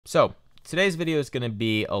So today's video is going to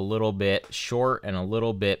be a little bit short and a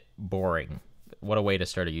little bit boring. What a way to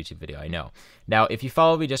start a YouTube video, I know. Now, if you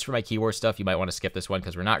follow me just for my keyboard stuff, you might want to skip this one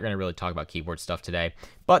because we're not going to really talk about keyboard stuff today.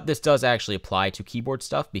 But this does actually apply to keyboard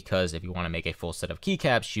stuff because if you want to make a full set of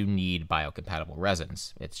keycaps, you need biocompatible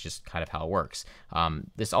resins. It's just kind of how it works.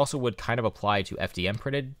 This also would kind of apply to FDM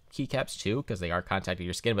printed keycaps too because they are contacting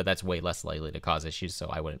your skin, but that's way less likely to cause issues, so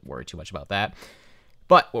I wouldn't worry too much about that.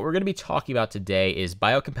 But what we're going to be talking about today is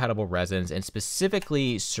biocompatible resins, and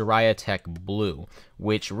specifically Siraya Tech Blue,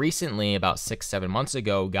 which recently, about 6-7 months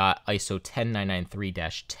ago, got ISO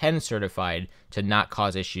 10993-10 certified to not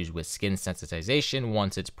cause issues with skin sensitization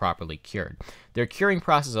once it's properly cured. Their curing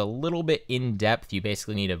process is a little bit in-depth. You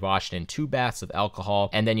basically need to wash it in 2 baths of alcohol,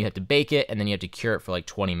 and then you have to bake it, and then you have to cure it for like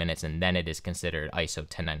 20 minutes, and then it is considered ISO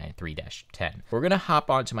 10993-10. We're going to hop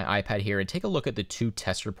onto my iPad here and take a look at the 2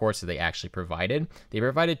 test reports that they actually provided. They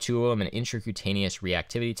provided 2 of them, an intracutaneous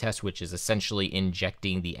reactivity test, which is essentially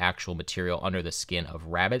injecting the actual material under the skin of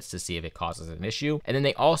rabbits to see if it causes an issue. And then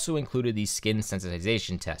they also included the skin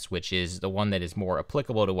sensitization test, which is the one that is more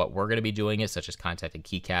applicable to what we're going to be doing, such as contacting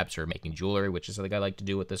keycaps or making jewelry, which is something I like to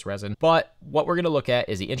do with this resin. But what we're going to look at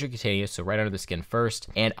is the intracutaneous, so right under the skin first.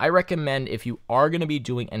 And I recommend if you are going to be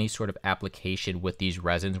doing any sort of application with these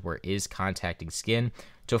resins where it is contacting skin,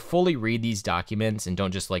 to fully read these documents and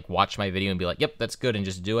don't just like watch my video and be like, yep, that's good, and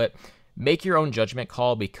just do it. Make your own judgment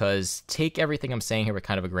call, because take everything I'm saying here with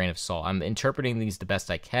kind of a grain of salt. I'm interpreting these the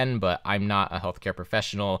best I can, but I'm not a healthcare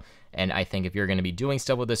professional. And I think if you're going to be doing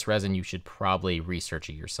stuff with this resin, you should probably research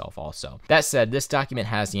it yourself also. That said, this document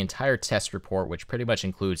has the entire test report, which pretty much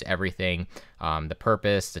includes everything, the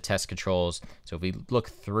purpose, the test controls. So if we look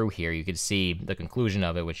through here, you can see the conclusion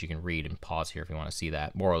of it, which you can read and pause here if you want to see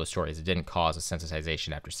that. Moral of the story is it didn't cause a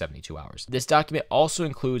sensitization after 72 hours. This document also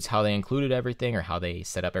includes how they included everything or how they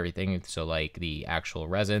set up everything. So like the actual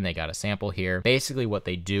resin, they got a sample here. Basically what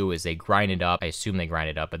they do is they grind it up. I assume they grind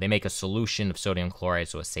it up, but they make a solution of sodium chloride,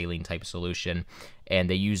 so a saline type solution, and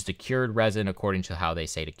they use the cured resin according to how they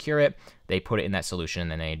say to cure it. They put it in that solution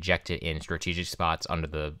and then they inject it in strategic spots under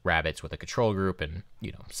the rabbits with a control group and,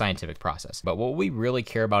 you know, scientific process. But what we really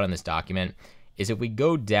care about in this document is if we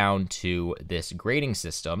go down to this grading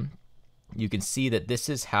system, you can see that this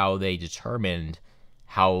is how they determined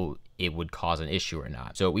how it would cause an issue or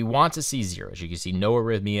not. So we want to see zeros. You can see no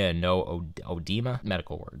arrhythmia and no edema,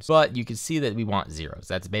 medical words. But you can see that we want zeros.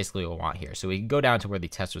 That's basically what we want here. So we can go down to where the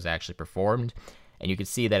test was actually performed, and you can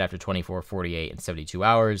see that after 24, 48, and 72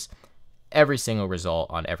 hours, every single result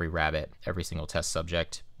on every rabbit, every single test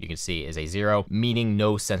subject, you can see is a 0, meaning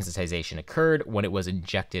no sensitization occurred when it was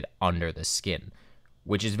injected under the skin,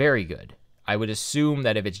 which is very good. I would assume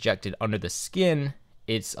that if it's injected under the skin,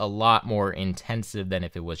 it's a lot more intensive than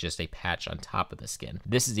if it was just a patch on top of the skin.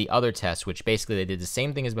 This is the other test, which basically they did the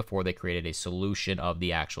same thing as before. They created a solution of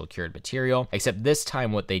the actual cured material, except this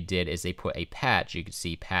time what they did is they put a patch, you can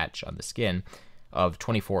see patch on the skin, of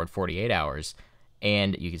 24 and 48 hours.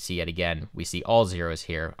 And you can see yet again, we see all zeros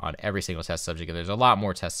here on every single test subject. And there's a lot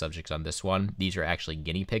more test subjects on this one. These are actually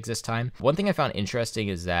guinea pigs this time. One thing I found interesting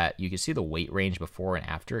is that you can see the weight range before and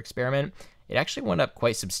after experiment. It actually went up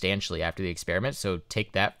quite substantially after the experiment, so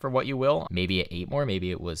take that for what you will. Maybe it ate more,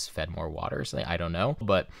 maybe it was fed more water or something, I don't know.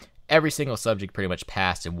 But every single subject pretty much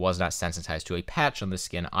passed and was not sensitized to a patch on the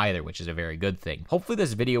skin either, which is a very good thing. Hopefully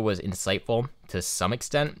this video was insightful to some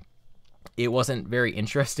extent. It wasn't very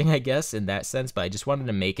interesting, I guess, in that sense, but I just wanted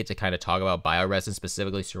to make it to kind of talk about bioresin,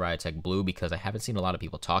 specifically Siraya Tech Blue, because I haven't seen a lot of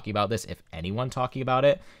people talking about this, if anyone talking about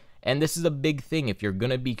it. And this is a big thing. If you're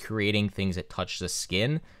going to be creating things that touch the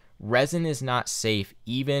skin, resin is not safe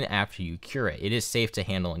even after you cure it. It is safe to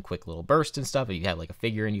handle in quick little bursts and stuff if you have like a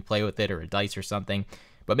figure and you play with it or a dice or something.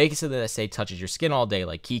 But making something that, say, touches your skin all day,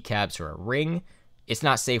 like keycaps or a ring, it's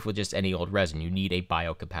not safe with just any old resin. You need a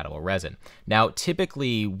biocompatible resin. Now,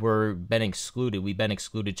 typically, we've been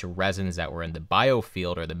excluded to resins that were in the bio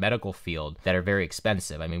field or the medical field that are very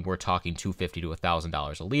expensive. I mean, we're talking $250 to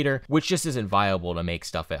 $1,000 a liter, which just isn't viable to make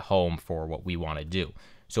stuff at home for what we want to do.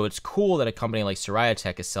 So it's cool that a company like Siraya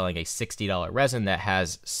Tech is selling a $60 resin that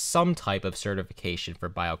has some type of certification for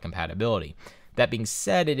biocompatibility. That being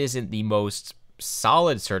said, it isn't the most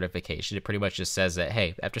solid certification. It pretty much just says that,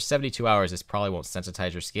 hey, after 72 hours, this probably won't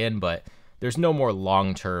sensitize your skin, but there's no more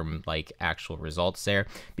long-term like actual results there,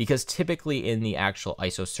 because typically in the actual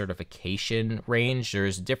ISO certification range,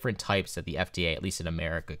 there's different types that the FDA, at least in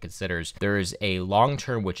America, considers. There's a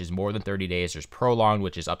long-term, which is more than 30 days. There's prolonged,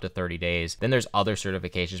 which is up to 30 days. Then there's other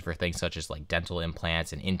certifications for things such as like dental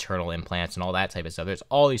implants and internal implants and all that type of stuff. There's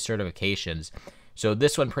all these certifications. So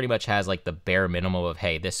this one pretty much has like the bare minimum of,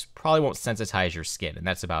 hey, this probably won't sensitize your skin, and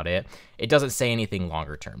that's about it. It doesn't say anything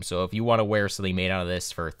longer term. So if you want to wear something made out of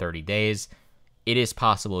this for 30 days, it is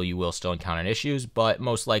possible you will still encounter issues, but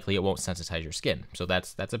most likely it won't sensitize your skin. So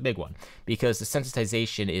that's a big one, because the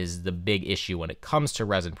sensitization is the big issue when it comes to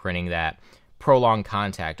resin printing. That prolonged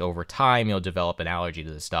contact over time, you'll develop an allergy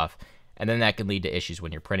to the stuff, and then that can lead to issues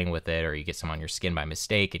when you're printing with it, or you get some on your skin by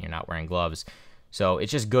mistake and you're not wearing gloves. So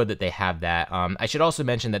it's just good that they have that. I should also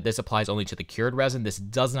mention that this applies only to the cured resin. This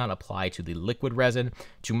does not apply to the liquid resin.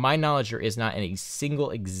 To my knowledge, there is not any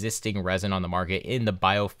single existing resin on the market in the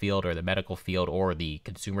bio field or the medical field or the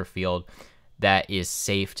consumer field that is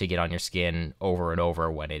safe to get on your skin over and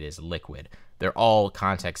over when it is liquid. They're all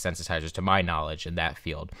contact sensitizers to my knowledge in that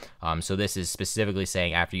field. So this is specifically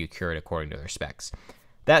saying after you cure it according to their specs.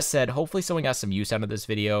 That said, hopefully someone got some use out of this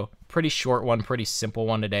video. Pretty short one, pretty simple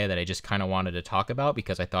one today that I just kind of wanted to talk about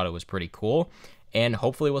because I thought it was pretty cool. And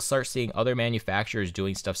hopefully we'll start seeing other manufacturers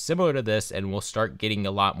doing stuff similar to this, and we'll start getting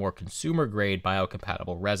a lot more consumer grade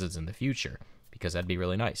biocompatible resins in the future, because that'd be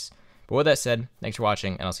really nice. But with that said, thanks for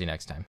watching, and I'll see you next time.